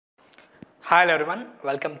Hi everyone,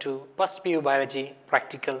 welcome to First PU Biology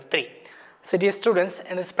Practical 3. So dear students,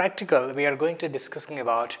 in this practical we are going to discussing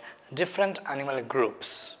about different animal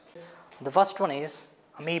groups. The first one is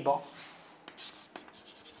amoeba.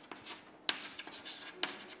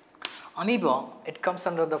 Amoeba, it comes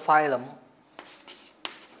under the phylum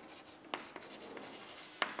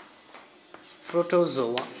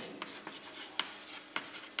Protozoa.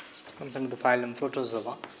 Comes under the phylum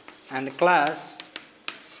Protozoa and the class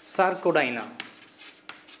Sarcodina.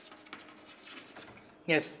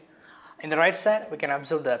 Yes, in the right side we can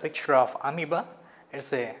observe the picture of amoeba.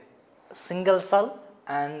 It's a single cell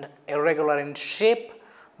and irregular in shape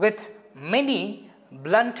with many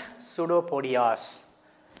blunt pseudopodias.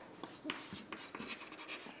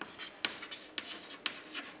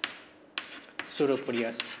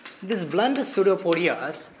 These blunt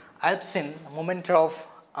pseudopodias helps in movement of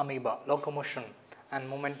amoeba, locomotion and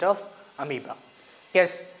movement of amoeba.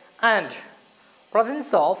 Yes, and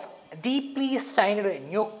presence of deeply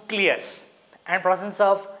stained nucleus and presence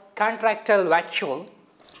of contractile vacuole.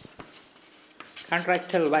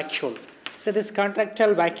 So this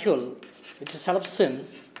contractile vacuole which helps in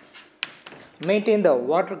maintain the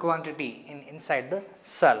water quantity inside the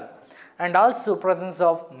cell, and also presence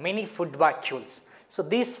of many food vacuoles. So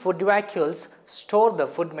these food vacuoles store the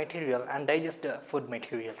food material and digest the food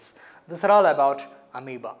materials. These are all about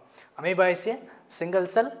amoeba. Amoeba is a single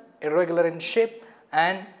cell, irregular in shape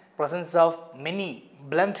and presence of many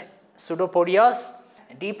blunt pseudopodias,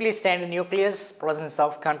 deeply stained nucleus, presence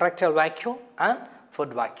of contractile vacuole and food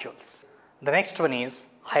vacuoles. The next one is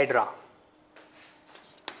Hydra.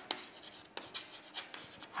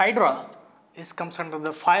 Hydra comes under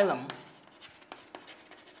the phylum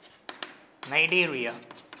Cnidaria.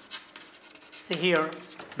 See here,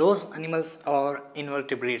 those animals are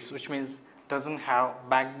invertebrates, which means doesn't have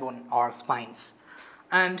backbone or spines,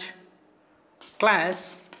 and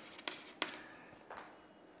class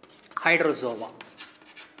Hydrozoa.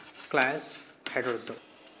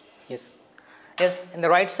 Yes, in the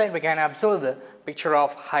right side we can observe the picture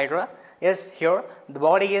of Hydra. Yes, here the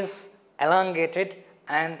body is elongated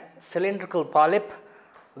and cylindrical polyp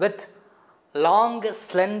with long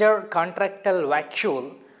slender contractile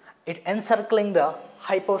vacuole, it encircling the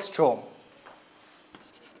hypostome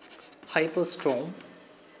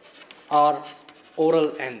or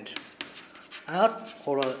oral end, and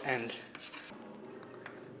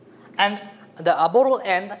the aboral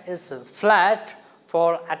end is flat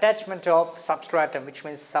for attachment of substratum, which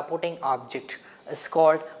means supporting object, is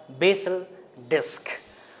called basal disc,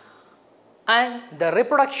 and the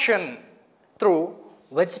reproduction through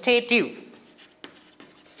vegetative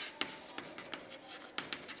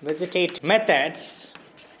methods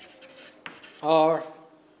or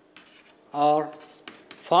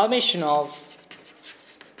formation of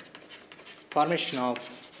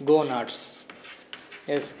gonads.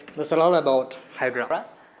 Yes, this is all about Hydra.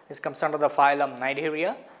 This comes under the phylum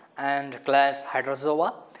Cnidaria and class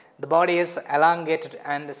Hydrozoa. The body is elongated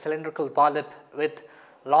and cylindrical polyp with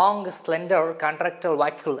long slender contractile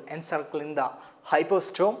vacuole encircling the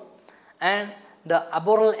hypostome, and the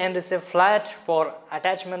aboral end is a flat for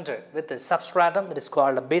attachment with the substratum, that is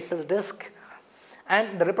called a basal disc,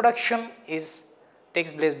 and the reproduction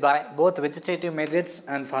takes place by both vegetative methods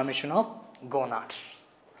and formation of gonads.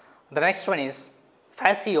 The next one is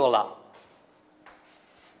Fasciola.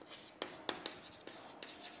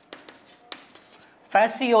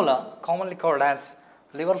 Fasciola, commonly called as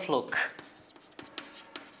liver fluke.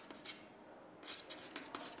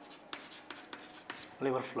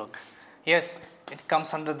 Yes, it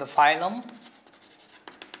comes under the phylum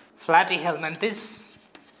Platyhelminthes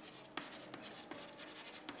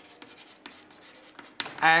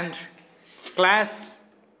and class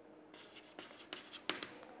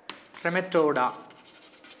Trematoda.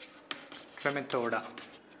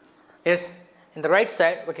 Yes, in the right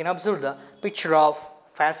side we can observe the picture of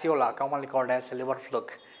Fasciola, commonly called as a liver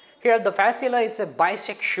fluke. Here the fasciola is a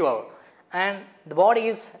bisexual and the body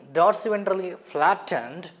is dorsiventrally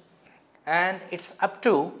flattened and it's up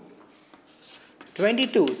to 20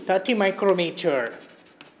 to 30 micrometer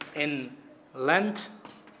in length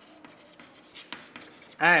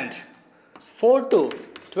and 4 to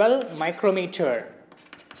 12 micrometer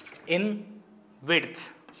in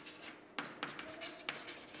width.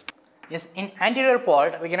 Yes, in anterior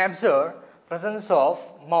part we can observe presence of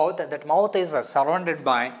mouth. That mouth is surrounded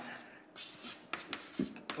by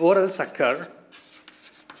oral sucker,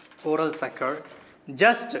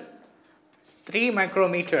 just 3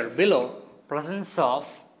 micrometer below presence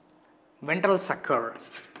of ventral sucker.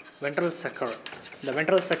 The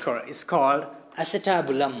ventral sucker is called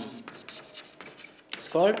acetabulum.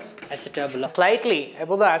 called acetabulum. Slightly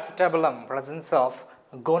above the acetabulum, presence of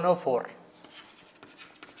gonophore.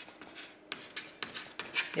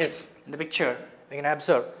 Yes, in the picture we can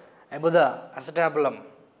observe above the acetabulum,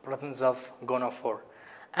 presence of gonophore,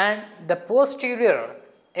 and the posterior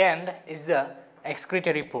end is the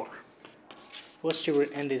excretory pore. Posterior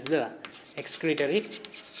end is the excretory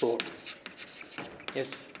pore.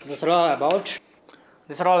 Yes, these are all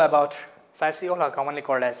about fasciola, commonly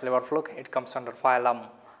called as liver fluke. It comes under phylum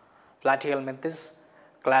Platyhelminthes,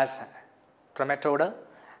 class Trematoda,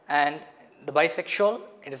 and the bisexual,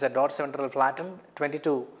 it is a dorsiventral flattened, 20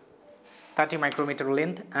 to 30 micrometer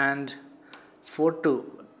length and 4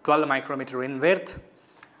 to 12 micrometer in width,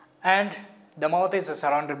 and the mouth is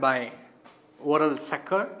surrounded by oral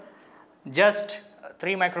sucker. Just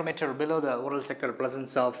 3 micrometer below the oral sucker,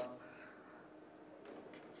 presence of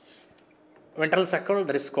ventral sucker,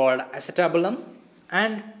 that is called acetabulum,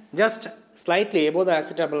 and just slightly above the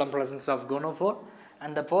acetabulum, presence of gonophore,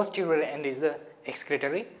 and the posterior end is the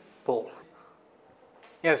excretory pole.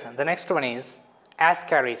 Yes, the next one is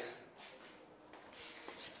ascaris.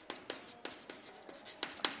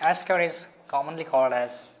 Ascaris, commonly called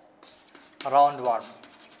as roundworm.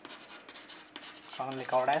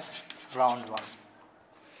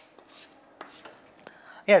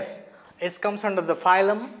 Yes, it comes under the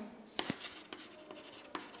phylum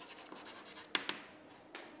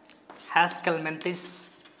Haskelminthes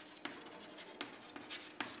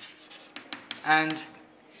and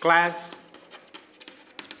class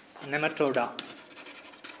Nematoda.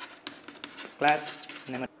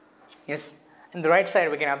 Yes, in the right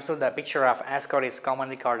side we can observe the picture of ascaris,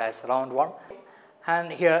 commonly called as roundworm,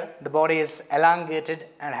 and here the body is elongated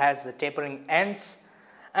and has tapering ends,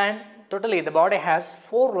 and totally the body has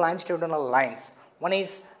 4 longitudinal lines. One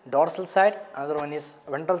is dorsal side, another one is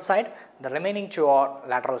ventral side, the remaining 2 are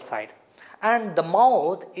lateral side. And the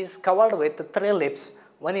mouth is covered with 3 lips,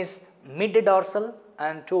 one is mid-dorsal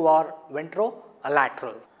and 2 are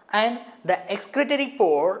ventrolateral. And the excretory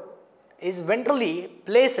pore is ventrally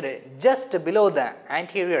placed just below the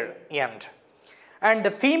anterior end. And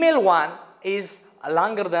the female one is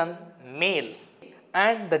longer than male.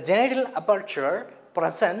 And the genital aperture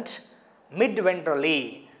present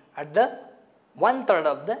mid-ventrally at the 1/3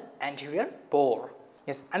 of the anterior pore.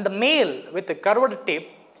 Yes, and the male with the curved tip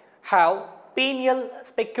have pineal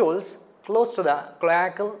spicules close to the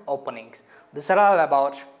cloacal openings. These are all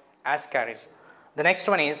about ascaris. The next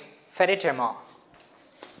one is Pheretima.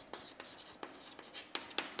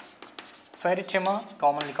 Pheretima,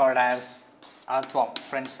 commonly called as earthworm,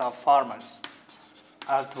 friends of farmers.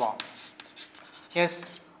 Earthworm. Yes,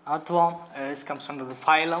 earthworm comes under the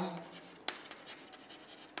phylum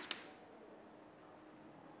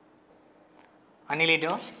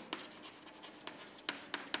Annelida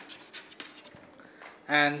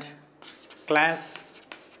and class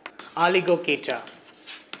Oligoceta.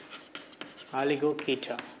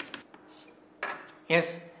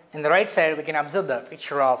 Yes, in the right side we can observe the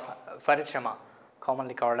picture of Pheretima,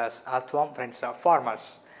 commonly called as earthworm, friends of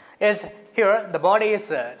farmers. Yes, here the body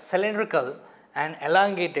is cylindrical and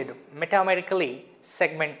elongated, metamerically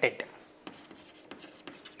segmented.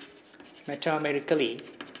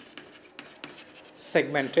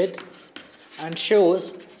 And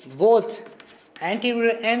shows both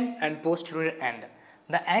anterior end and posterior end.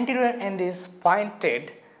 The anterior end is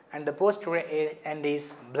pointed and the posterior end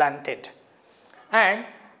is blunted. And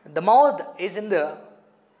the mouth is in the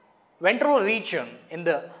ventral region in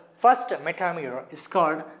the first metamer is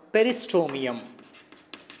called peristomium.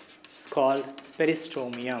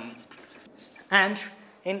 And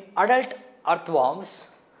in adult earthworms,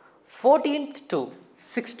 14th to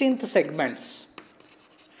 16th segments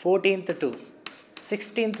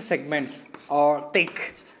are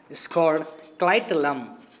thick, is called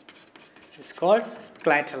clitellum.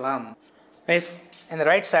 Yes, in the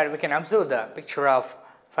right side we can observe the picture of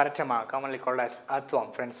Pheretima, commonly called as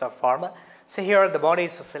earthworm, friends of farmer. So here the body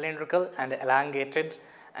is cylindrical and elongated,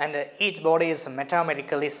 and each body is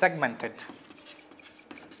metamerically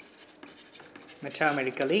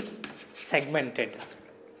segmented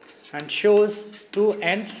and shows 2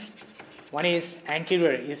 ends. One is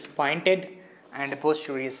anterior is pointed and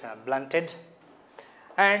posterior is blunted,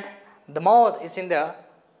 and the mouth is in the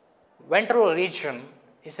ventral region,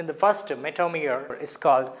 is in the first metamer, is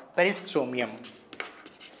called peristomium.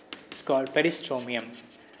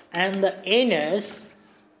 And the anus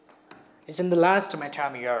is in the last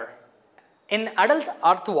metamer. In adult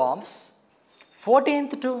earthworms,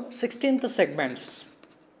 14th to 16th segments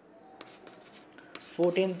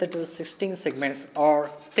are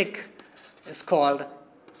thick, is called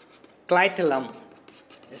clitellum.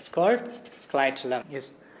 clitellum.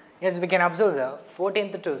 Yes, we can observe the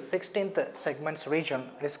 14th to 16th segments region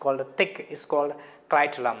is called thick, is called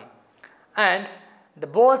clitellum, and the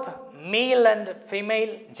both male and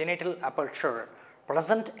female genital aperture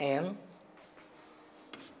present in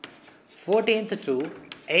 14th to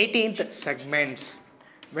 18th segments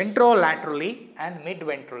ventrolaterally and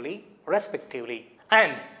midventrally respectively,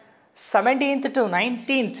 and 17th to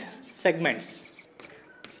 19th segments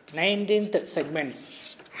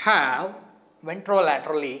have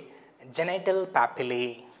ventrolaterally genital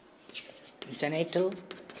papillae.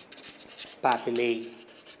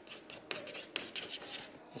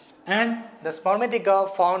 And the spermatica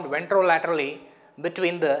found ventrolaterally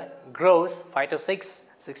between the grooves 5 to 6,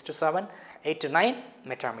 6 to 7, 8 to 9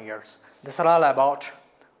 metameres. This are all about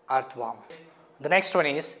earthworm. The next one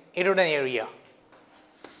is iridoneria.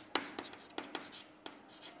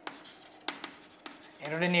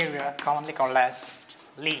 Iridoneria, commonly called as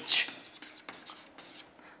leech.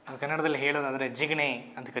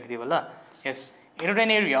 Yes,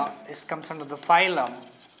 iridoneria comes under the phylum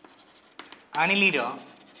Annelida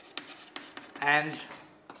and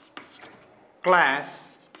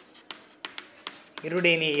class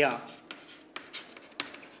Iridoneia.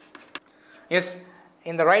 Yes,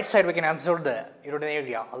 in the right side we can observe the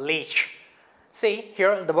iridoneria, a leech. See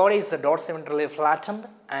here the body is dorsiventrally flattened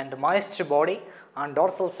and moist body on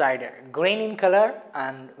dorsal side green in color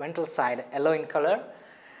and ventral side yellow in color,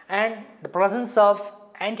 and the presence of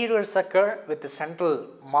anterior sucker with the central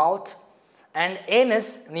mouth and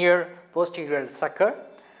anus near posterior sucker,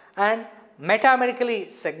 and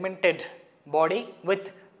metamerically segmented body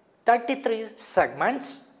with 33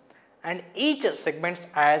 segments, and each segment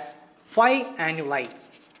has 5 annuli,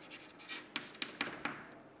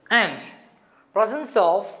 and presence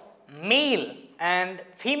of male and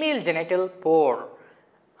female genital pore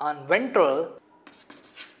on ventral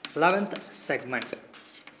 11th segments.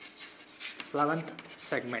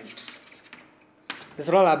 This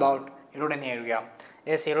is all about iridoneria.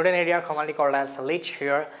 Yes, iridoneria commonly called as leech.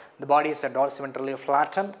 Here the body is dorsiventrally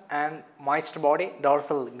flattened and moist body,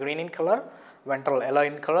 dorsal green in color, ventral yellow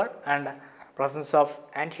in color, and presence of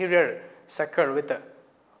anterior sucker with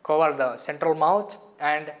cover the central mouth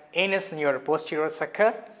and anus near posterior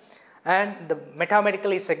sucker, and the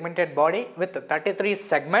metamerically segmented body with 33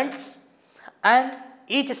 segments, and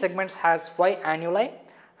each segment has 5 annuli,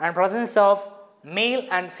 and presence of male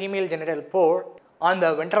and female genital pore on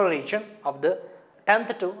the ventral region of the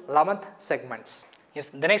 10th to 11th segments. Yes,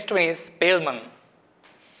 the next one is Paleman.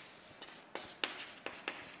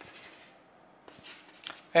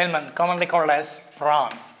 Paleman, commonly called as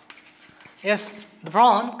prawn. Yes, the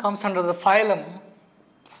prawn comes under the phylum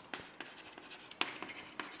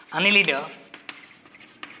Annelida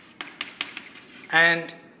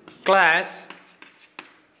and class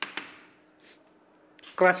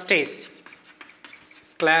Crustacea.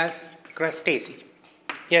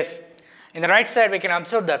 Yes, in the right side we can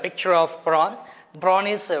observe the picture of prawn. Prawn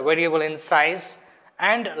is variable in size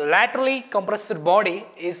and laterally compressed body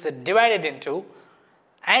is divided into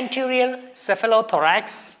anterior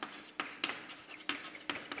cephalothorax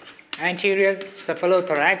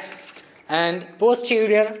and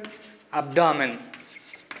posterior abdomen,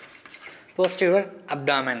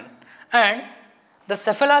 and the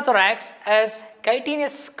cephalothorax as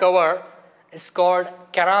chitinous cover is called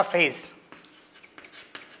carapace.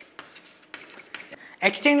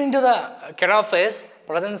 Extending to the carapace,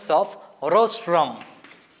 presence of rostrum.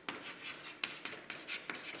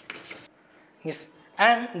 Yes,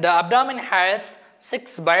 and the abdomen has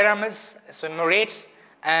 6 biramous swimmerets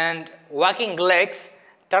and walking legs.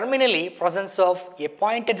 Terminally, presence of a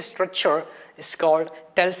pointed structure is called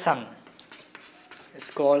telson.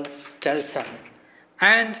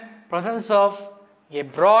 And presence of a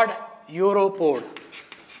broad uropode.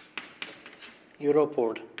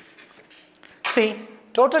 See,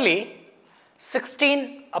 totally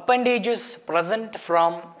 16 appendages present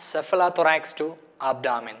from cephalothorax to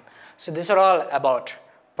abdomen. So these are all about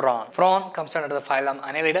prawn. Prawn comes under the phylum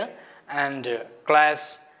Annelida and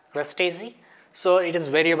class Crustacea. So it is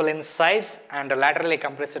variable in size and the laterally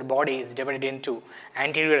compressed body is divided into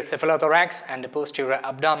anterior cephalothorax and posterior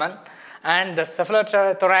abdomen, and the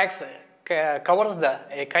cephalothorax covers the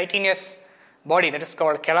chitinous body that is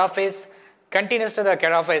called carapace. Continuous to the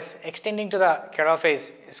carapace, extending to the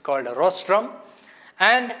carapace is called rostrum,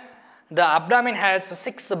 and the abdomen has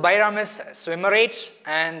 6 biramous swimmerets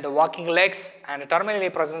and walking legs and terminally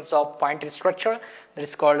presence of pointed structure that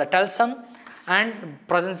is called a telson, and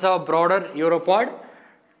presence of broader uropod,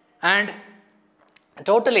 and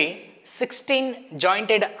totally 16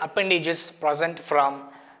 jointed appendages present from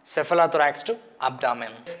cephalothorax to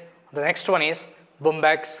abdomen. The next one is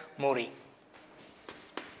Bombyx mori.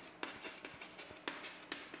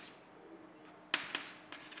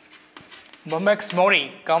 Bombyx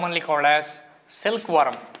mori, commonly called as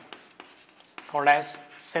silkworm.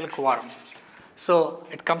 So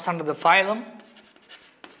it comes under the phylum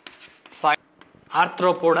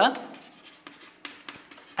Arthropoda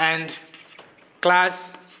and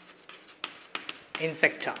class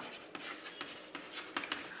Insecta.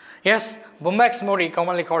 Yes, Bombyx mori,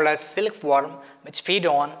 commonly called as silkworm, which feed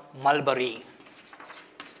on mulberry.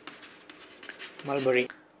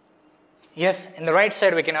 Yes, in the right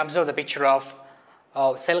side we can observe the picture of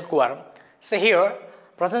silkworm. So here,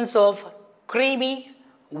 presence of creamy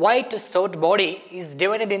white stout body is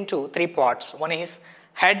divided into three parts. One is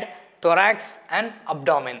head, thorax and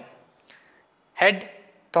abdomen. Head,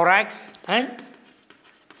 thorax and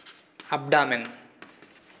abdomen.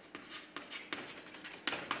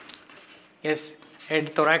 Yes,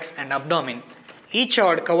 head, thorax and abdomen. Each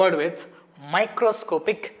are covered with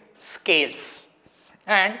microscopic scales.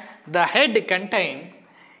 And the head contains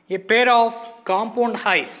a pair of compound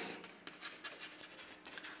eyes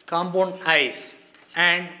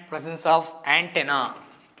and presence of antenna.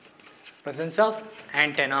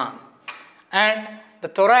 And the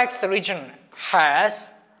thorax region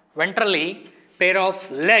has ventrally pair of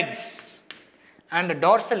legs and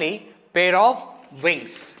dorsally pair of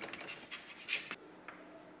wings.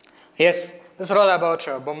 Yes, this is all about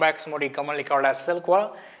Bombyx mori, commonly called as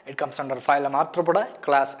silkworm. It comes under phylum Arthropoda,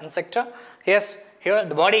 class Insecta. Yes, here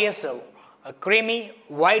the body is a creamy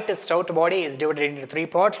white stout body is divided into three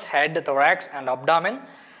parts: head, thorax and abdomen.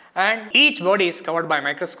 And each body is covered by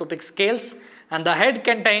microscopic scales. And the head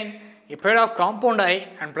contains a pair of compound eye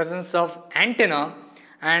and presence of antenna.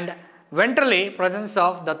 And ventrally presence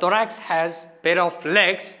of the thorax has pair of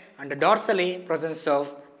legs and dorsally presence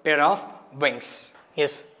of pair of wings.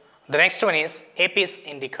 Yes, the next one is Apis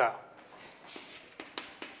indica.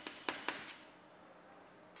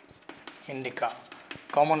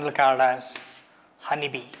 Commonly called as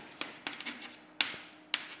honeybee.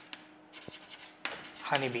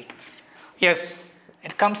 Yes,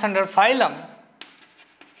 it comes under phylum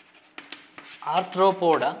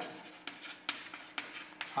Arthropoda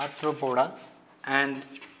and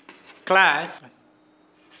class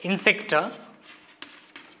Insecta,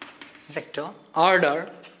 order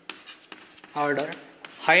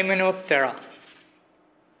Hymenoptera.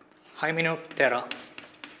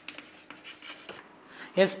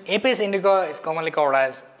 Yes, Apis indica is commonly called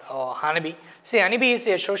as honeybee. See, honeybee is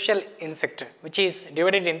a social insect which is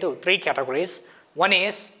divided into three categories. One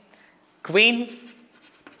is queen,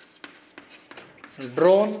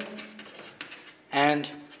 drone and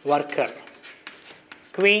worker.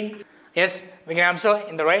 Queen, yes, we can observe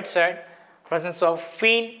in the right side presence of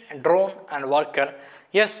queen, drone and worker.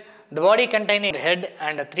 Yes, the body containing head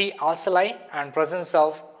and three ocelli and presence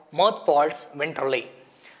of mouth parts ventrally.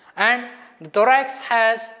 And the thorax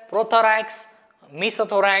has prothorax,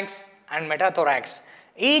 mesothorax and metathorax.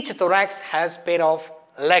 Each thorax has pair of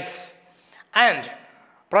legs. And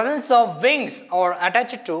presence of wings are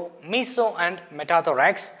attached to meso and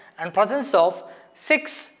metathorax and presence of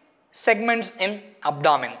 6 segments in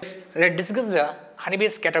abdomen. Let's discuss the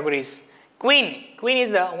honeybee's categories. Queen is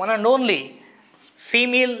the one and only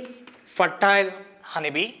female fertile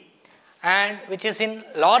honeybee and which is in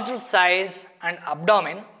larger size and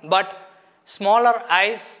abdomen but smaller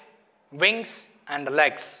eyes, wings and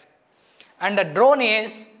legs. And the drone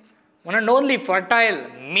is one and only fertile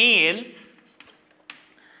male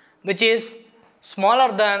which is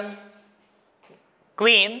smaller than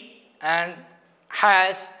queen and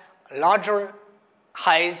has larger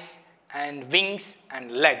eyes and wings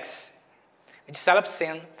and legs which helps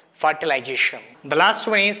in fertilization. The last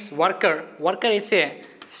one is worker. Worker is a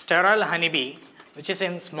sterile honeybee which is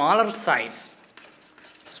in smaller size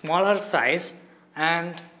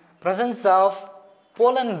and presence of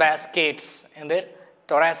pollen baskets in their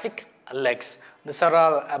thoracic legs. These are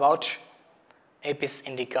all about Apis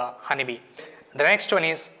indica honeybee. The next one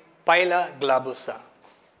is Pila glabosa.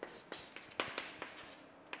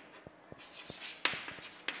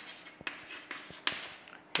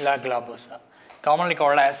 Commonly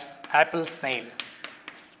called as apple snail.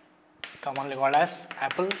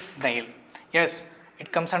 Yes,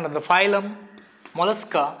 it comes under the phylum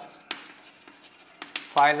Mollusca.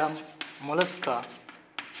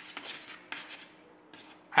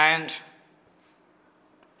 And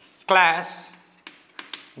class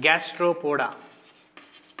Gastropoda.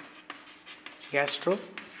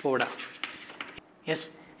 Yes,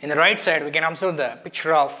 in the right side we can observe the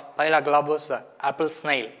picture of Pila glabosa, apple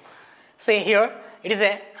snail. See here, it is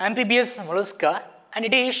an amphibious mollusca and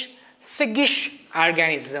it is sluggish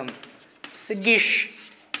organism. Sluggish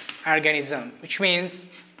organism, which means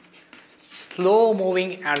slow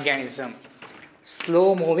moving organism.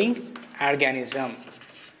 Slow moving organism.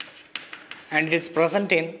 And it is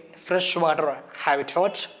present in freshwater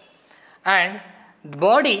habitat, and the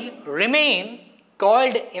body remain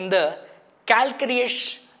coiled in the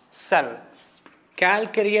calcareous cell.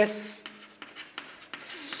 Calcareous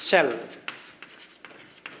shell.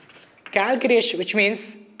 Calcareous, which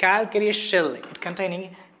means calcareous shell, it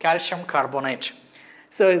containing calcium carbonate.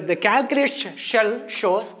 So the calcareous shell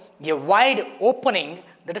shows a wide opening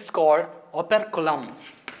that is called operculum.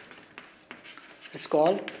 It's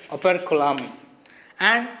called operculum.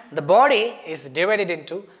 And the body is divided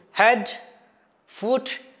into head,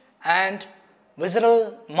 foot, and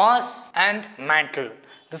visceral mass and mantle.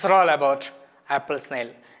 These are all about apple snail.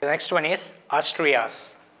 The next one is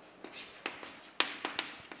ostrias.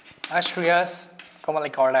 Ostrias, commonly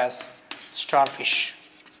called as starfish.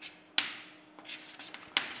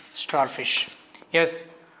 Starfish. Yes,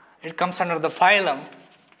 it comes under the phylum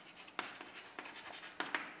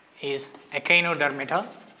is Echinodermata.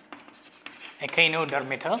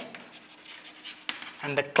 Echinodermata.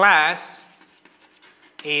 And the class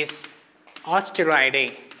is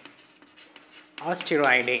Osteroidae.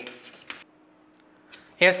 Osteroidae.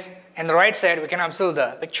 Yes, on the right side we can observe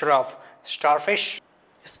the picture of starfish.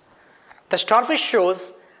 Yes. The starfish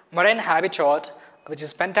shows marine habitat which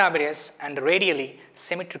is pentamerous and radially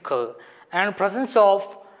symmetrical, and presence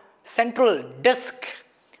of central disc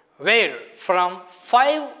where from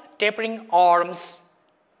 5 tapering arms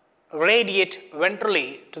radiate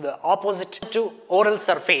ventrally to the opposite to oral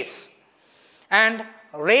surface, and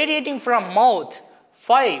radiating from mouth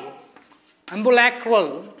 5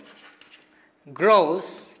 ambulacral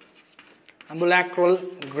grooves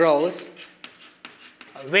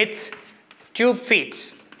with 2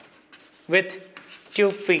 feet.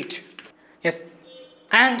 Yes,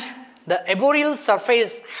 and the arboreal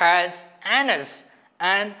surface has anus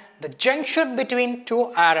and the junction between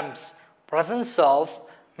 2 arms, presence of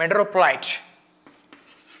meteoroplite.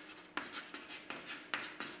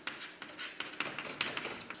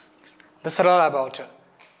 This is all about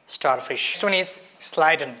starfish. Next one is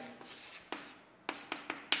Slidon.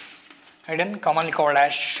 Slidon, commonly called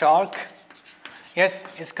as shark. Yes,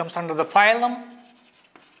 it comes under the phylum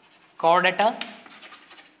Chordata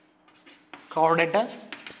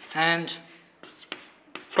and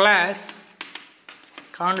class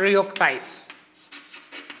Chondriocthes.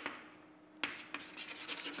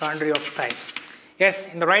 Yes,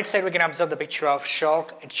 in the right side we can observe the picture of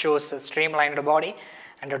shark. It shows a streamlined body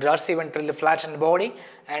and a dorsiventrally flattened body,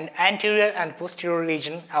 and anterior and posterior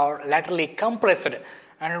region are laterally compressed,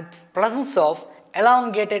 and presence of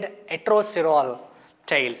elongated heteroceral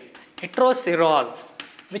tail. Heteroceral,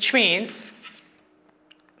 which means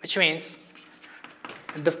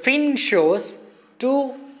the fin shows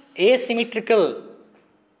 2 asymmetrical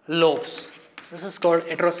lobes. This is called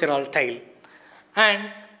heteroceral tail,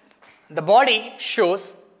 and the body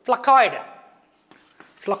shows flaccoid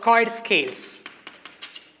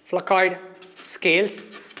scales,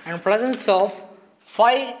 and presence of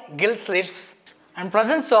 5 gill slits, and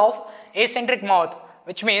presence of acentric mouth,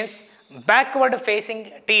 which means backward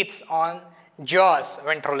facing teeth on jaws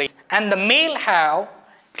ventrally, and the male have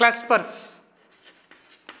claspers.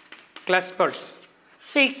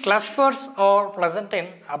 See, claspers are present in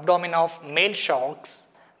abdomen of male sharks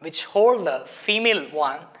which hold the female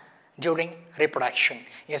one during reproduction.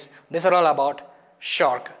 Yes, these are all about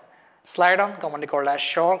shark. Slidon, commonly called as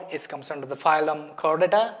shark, comes under the phylum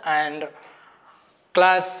Chordata and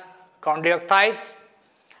class Chondriocthes.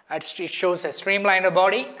 It shows a streamlined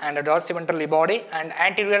body and a dorsiventrally body, and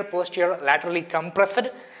anterior posterior laterally compressed,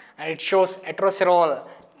 and it shows heteroceral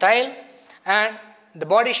tail, and the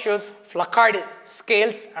body shows flaccoid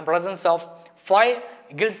scales and presence of 5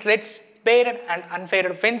 gill slits, paired and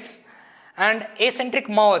unpaired fins, and acentric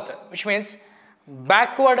mouth, which means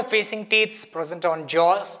backward facing teeth present on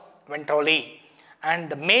jaws ventrally, and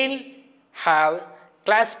the male have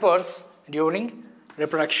claspers during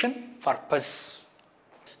reproduction purpose.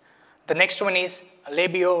 The next one is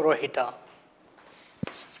Labiorohita.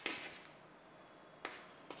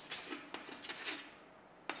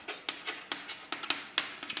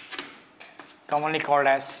 Commonly called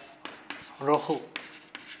as Rohu.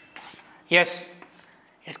 Yes,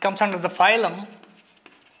 it comes under the phylum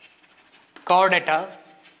Chordata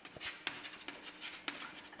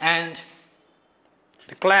and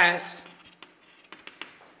the class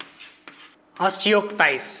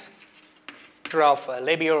Osteocthes of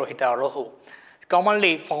Labiorohita rohu,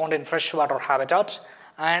 commonly found in freshwater habitat,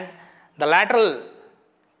 and the lateral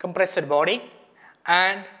compressed body,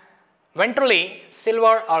 and ventrally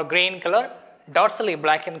silver or green color, dorsally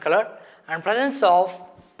black in color, and presence of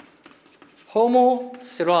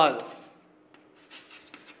homoceral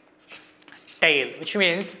tail, which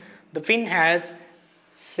means the fin has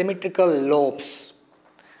symmetrical lobes,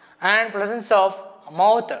 and presence of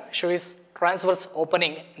mouth shows transverse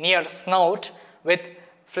opening near snout with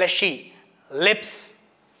fleshy lips,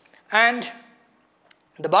 and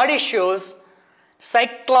the body shows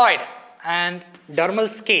cycloid and dermal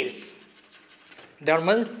scales,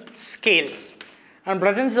 and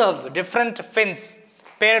presence of different fins,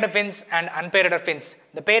 paired fins and unpaired fins.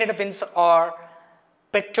 The paired fins are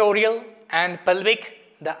pectoral and pelvic.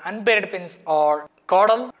 The unpaired fins are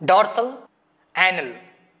caudal, dorsal, anal.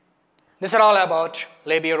 These are all about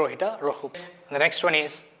Labiorohita rohu. The next one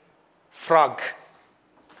is frog.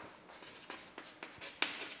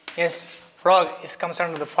 Yes, frog comes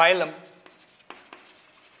under the phylum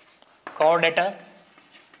Chordata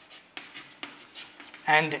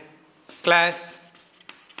and class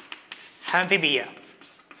Amphibia.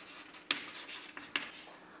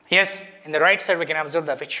 Yes, in the right side we can observe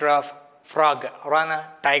the picture of frog,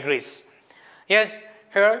 Rana tigris. Yes,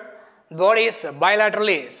 here the body is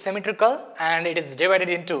bilaterally symmetrical and it is divided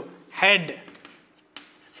into head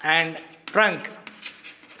and trunk.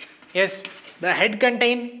 Yes, the head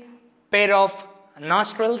contains pair of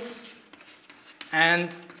nostrils and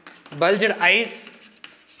bulged eyes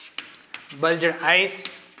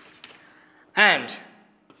and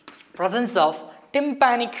presence of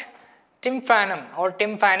tympanic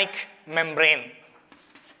membrane.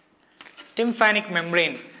 Tympanic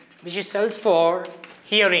membrane, which is cells for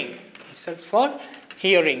hearing.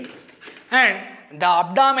 And the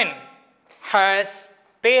abdomen has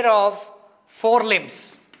pair of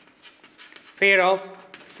forelimbs,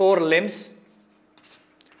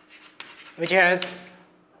 which has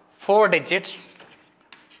 4 digits,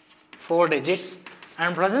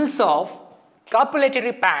 and presence of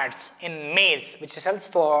copulatory pads in males, which sells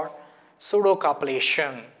for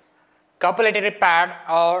pseudocopulation. Copulatory pad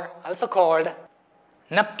are also called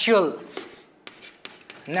nuptial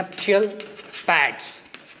pads,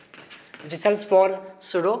 which sells for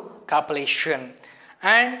pseudocopulation,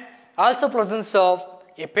 and also presence of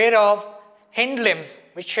a pair of hind limbs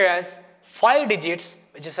which has 5 digits,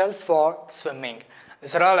 which sells for swimming.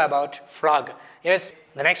 These are all about frog. Yes,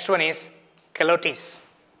 the next one is Calotes,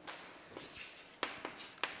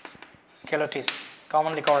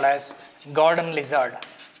 commonly called as garden lizard.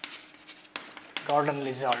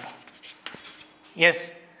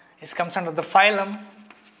 Yes, it comes under the phylum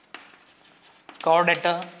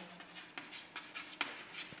Chordata,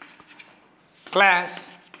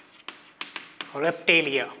 class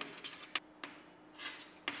Reptilia.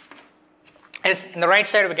 Yes, in the right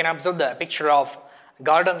side we can observe the picture of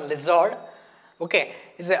garden lizard. Okay,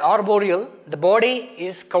 it's an arboreal. The body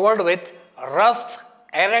is covered with rough,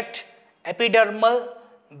 erect, epidermal,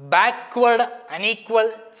 backward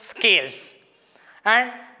unequal scales,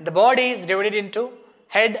 and the body is divided into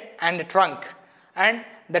head and trunk, and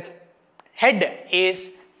the head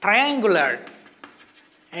is triangular.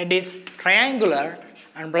 And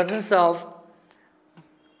presence of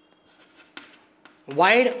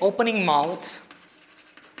wide opening mouth,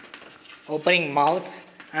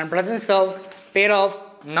 and presence of pair of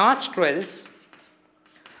nostrils,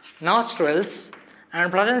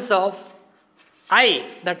 and presence of eye.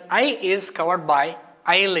 That eye is covered by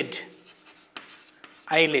eyelids.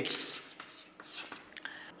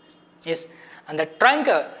 Yes, and the trunk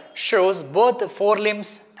shows both the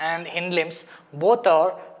forelimbs and hind limbs. Both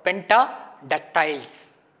are pentadactyls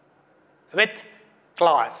with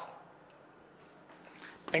claws.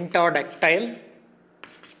 Pentadactyl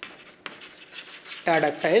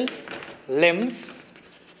limbs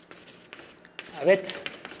with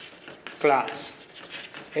claws.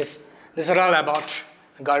 Yes, these are all about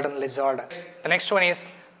garden lizard. The next one is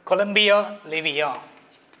Columbia livia,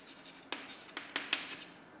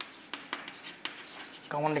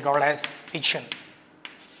 commonly called as pigeon.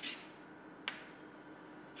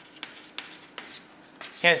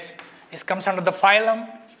 Yes, this comes under the phylum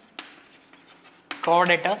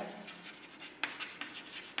Chordata,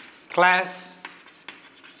 class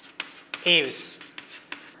Aves.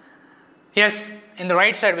 Yes, in the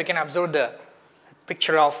right side we can observe the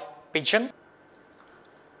picture of pigeon.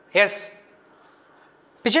 Yes,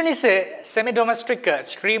 pigeon is a semi-domestic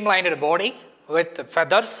streamlined body with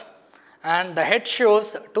feathers, and the head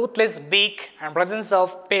shows toothless beak and presence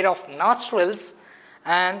of pair of nostrils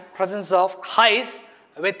and presence of eyes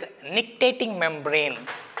with nictating membrane.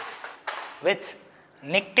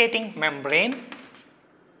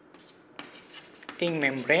 king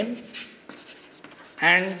membrane,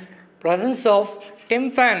 and presence of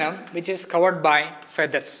tympanum which is covered by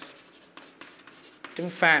feathers.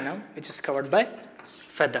 Tympanum which is covered by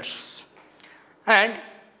feathers. And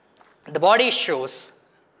the body shows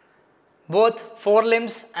both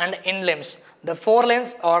forelimbs and hindlimbs. The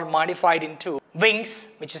forelimbs are modified into wings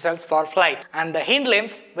which is helps for flight, and the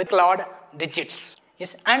hindlimbs with clawed digits.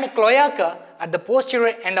 Yes, and cloaca at the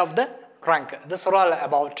posterior end of the trunk. This is all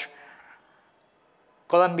about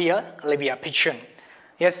Columbia livia pigeon.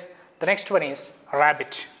 Yes, the next one is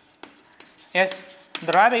rabbit. Yes,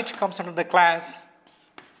 the rabbit comes under the class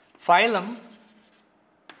phylum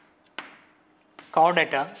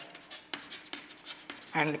Chordata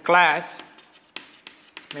and class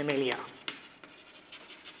Mammalia.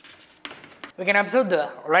 We can observe the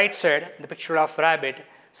right side, the picture of rabbit.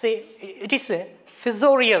 See, it is a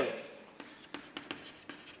fossorial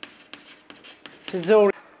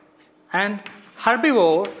and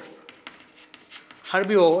herbivore,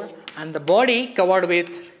 and the body covered with,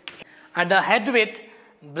 at the head with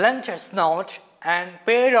blunt snout and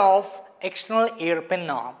pair of external ear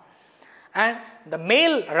pinna. And the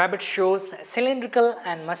male rabbit shows cylindrical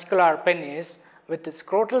and muscular penis with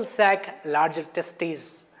scrotal sac, larger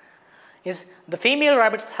testes. Yes, the female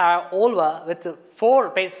rabbits have ova with 4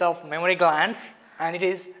 pairs of mammary glands, and it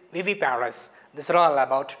is viviparous. This is all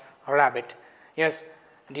about rabbit. Yes,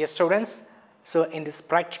 dear students, so in this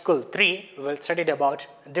practical 3, we will study about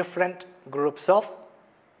different groups of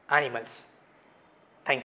animals.